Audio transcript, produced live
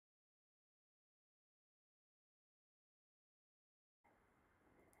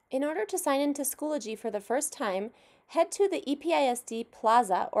In order to sign into Schoology for the first time, head to the EPISD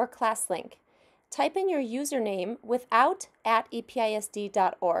Plaza or class link. Type in your username without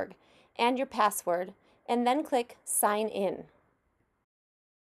 @episd.org and your password, and then click Sign In.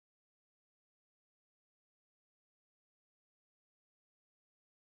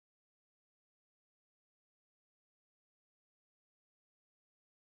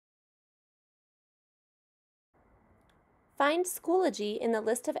 Find Schoology in the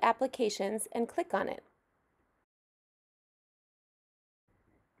list of applications and click on it.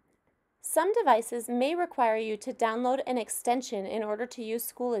 Some devices may require you to download an extension in order to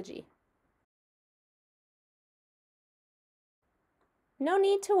use Schoology. No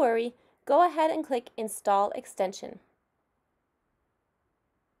need to worry, go ahead and click Install Extension.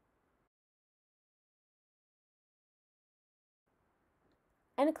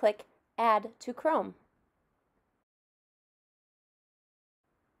 And click Add to Chrome.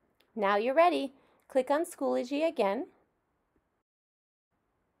 Now you're ready. Click on Schoology again.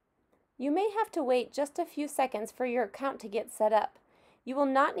 You may have to wait just a few seconds for your account to get set up. You will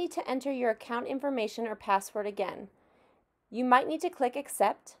not need to enter your account information or password again. You might need to click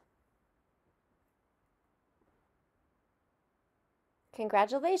Accept.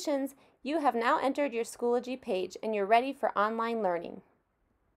 Congratulations! You have now entered your Schoology page and you're ready for online learning.